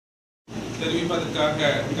தெரிவிப்பதற்காக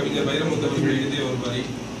கவிஞர் வைரமுத்து அவர்கள் எழுதிய ஒரு வரி,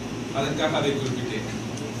 அதற்காக அதை குறிப்பிட்டேன்.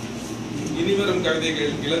 இனிவரும்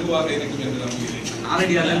கவிதைகள் இலகுவாக இருக்கும் என்று நம்புகிறேன்.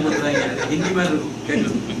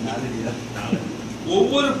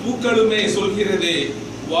 ஒவ்வொரு பூக்களுமே சொல்கிறதே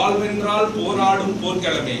வாழ்வென்றால் போராடும்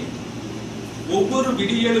போர்க்களமே. ஒவ்வொரு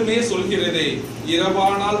விடியலுமே சொல்கிறதே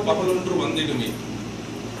இரவானால் பகலொன்று வந்திடுமே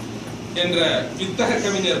என்ற வித்தக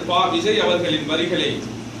கவிஞர் பா. விஜய் அவர்களின் வரிகளை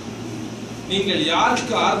நீங்கள்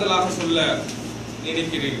யாருக்கு ஆறுதலாக சொல்ல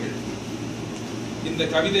நினைக்கிறீர்கள்? இந்த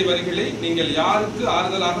கவிதை வரிகளை நீங்கள் யாருக்கு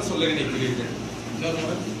ஆறுதலாக சொல்ல நினைக்கிறீர்கள்?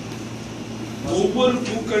 ஒவ்வொரு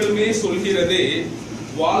பூக்களுமே சொல்கிறதே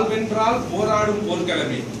வாழ்வென்றால் போராடும்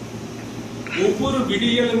போர்க்களமே. ஒவ்வொரு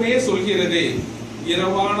விடியலுமே சொல்கிறதே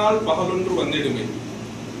இரவானால் பகலொன்று வந்திடுமே.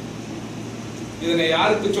 இதனை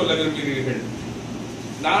யாருக்கு சொல்ல விரும்புகிறீர்கள்?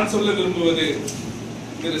 நான் சொல்ல விரும்புவது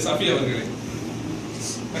திரு சபி அவர்களே.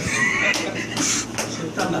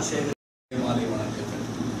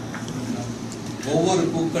 ஒவ்வொரு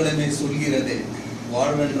பூக்களுமே சொல்கிறதே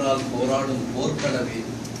வாழ்வென்றால் போராடும் போர்க்களமே.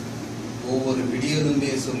 ஒவ்வொரு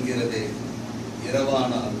விடியலுமே சொல்கிறதே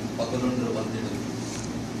இரவானால் பகலொன்று வந்திடும்.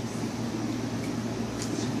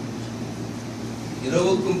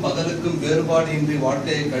 இரவுக்கும் பகலுக்கும் வேறுபாடின்றி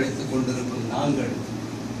வாழ்க்கையை கழித்துக் கொண்டிருக்கும் நாங்கள்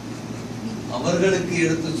அவர்களுக்கு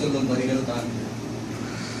எடுத்துச் சொல்லும் வரிகள் தான்.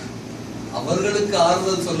 அவர்களுக்கு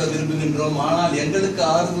ஆறுதல் சொல்ல விரும்புகின்றோம், ஆனால் எங்களுக்கு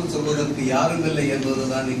ஆறுதல் சொல்வதற்கு யாரும் இல்லை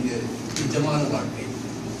என்பதுதான் இங்கு நிஜமான வாழ்க்கை.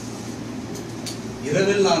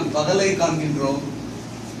 இரவில் நாம் பகலை காண்கின்றோம்,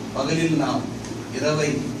 பகலில் நாம் இரவை.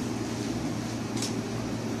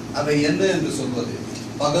 அதை என்ன என்று சொல்வது?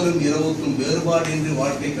 பகலும் இரவுக்கும் வேறுபாடின்றி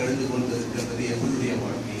வாழ்க்கை கழிந்து கொண்டிருக்கிறது எங்களுடைய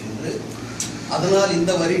வாழ்க்கை என்று. அதனால்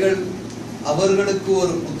இந்த வரிகள் அவர்களுக்கு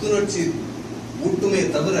ஒரு புத்துணர்ச்சி ஊட்டுமே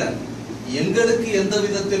தவிர எங்களுக்கு எந்த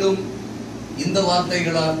விதத்திலும் இந்த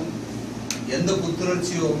வார்த்தைகளால் எந்த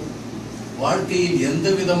புத்துணர்ச்சியோ வாழ்க்கையில் எந்த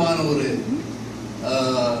விதமான ஒரு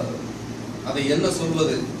அதை என்ன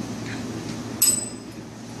சொல்வது,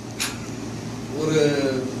 ஒரு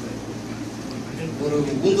ஒரு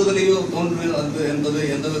ஊந்துதலையோ தோன்று என்பது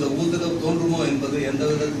எந்தவித ஊந்துதல் தோன்றுமோ என்பது எந்த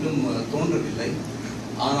விதத்திலும் தோன்றவில்லை.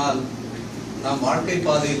 ஆனால் நாம் வாழ்க்கை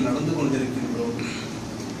பாதையில் நடந்து கொண்டிருக்கின்றோம்.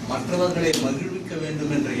 மற்றவர்களை மகிழ்விக்க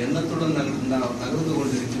வேண்டும் என்ற எண்ணத்துடன் நகர்ந்து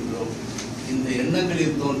கொண்டிருக்கின்றோம். இந்த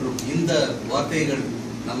எண்ணங்களில் தோன்றும் இந்த வார்த்தைகள்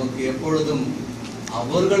நமக்கு எப்பொழுதும்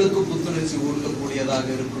அவர்களுக்கு புத்துணர்ச்சி ஊட்டக்கூடியதாக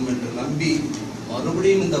இருக்கும் என்று நம்பி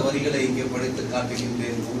மறுபடியும் இந்த வரிகளை இங்கே படித்து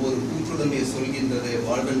காட்டுகின்றேன். ஒவ்வொரு பூக்களுமே சொல்கின்றதே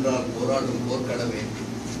வாழ்வென்றால் போராடும் போர்க்களமே.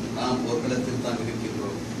 நாம் போர்க்களத்தில் தான்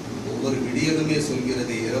இருக்கின்றோம். ஒவ்வொரு விடியலுமே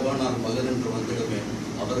சொல்கிறதே இரவானால் பகல் என்று வந்துடுமே.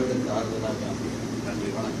 அவர்களுக்கு ஆறுதலாக. நன்றி,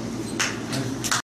 வணக்கம்.